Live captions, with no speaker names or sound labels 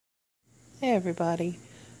Hey everybody,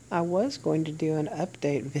 I was going to do an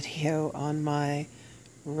update video on my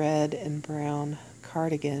red and brown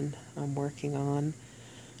cardigan I'm working on,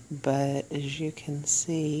 but as you can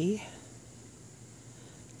see,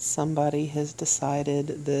 somebody has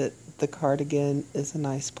decided that the cardigan is a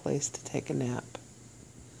nice place to take a nap.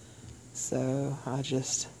 So I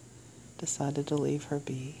just decided to leave her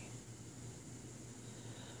be.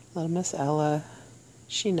 Little Miss Ella,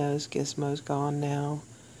 she knows Gizmo's gone now.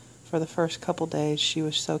 For the first couple days, she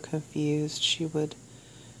was so confused. She would,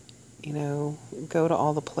 go to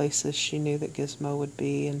all the places she knew that Gizmo would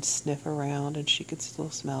be and sniff around, and she could still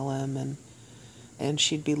smell him, and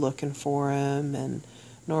she'd be looking for him. And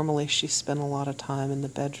normally she spent a lot of time in the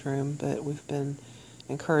bedroom, but we've been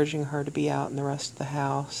encouraging her to be out in the rest of the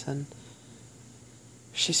house, and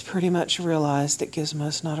she's pretty much realized that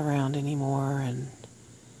Gizmo's not around anymore, and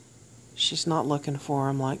she's not looking for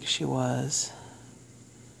him like she was.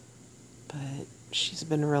 But she's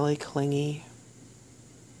been really clingy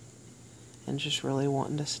and just really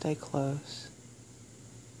wanting to stay close.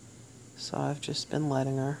 So I've just been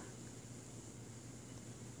letting her.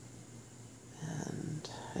 And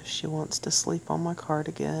if she wants to sleep on my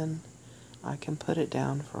cardigan, I can put it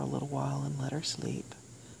down for a little while and let her sleep.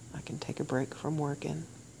 I can take a break from working.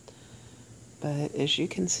 But as you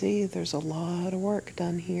can see, there's a lot of work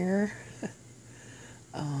done here.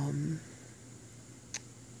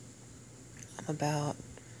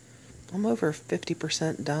 I'm over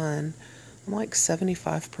 50% done. I'm like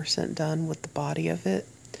 75% done with the body of it,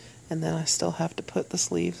 and then I still have to put the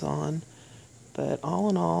sleeves on. But all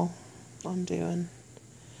in all, I'm doing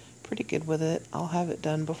pretty good with it. I'll have it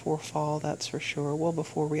done before fall, that's for sure. Well,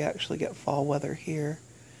 before we actually get fall weather here.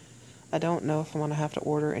 I don't know if I'm going to have to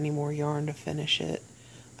order any more yarn to finish it.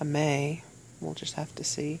 I may. We'll just have to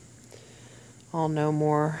see. I'll know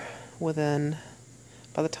more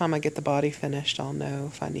by the time I get the body finished, I'll know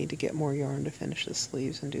if I need to get more yarn to finish the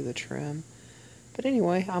sleeves and do the trim. But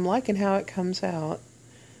anyway, I'm liking how it comes out.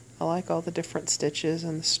 I like all the different stitches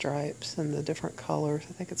and the stripes and the different colors.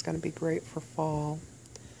 I think it's going to be great for fall.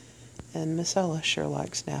 And Miss Ella sure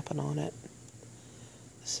likes napping on it.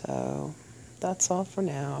 So that's all for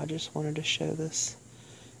now. I just wanted to show this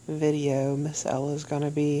video. Miss Ella is going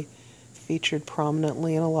to be featured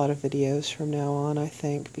prominently in a lot of videos from now on, I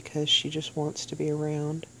think, because she just wants to be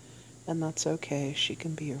around, and that's okay. She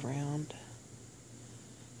can be around.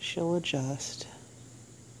 She'll adjust.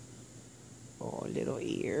 Oh, little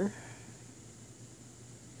ear.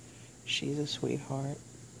 She's a sweetheart.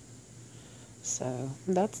 So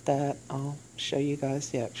that's that. I'll show you guys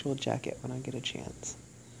the actual jacket when I get a chance.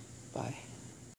 Bye.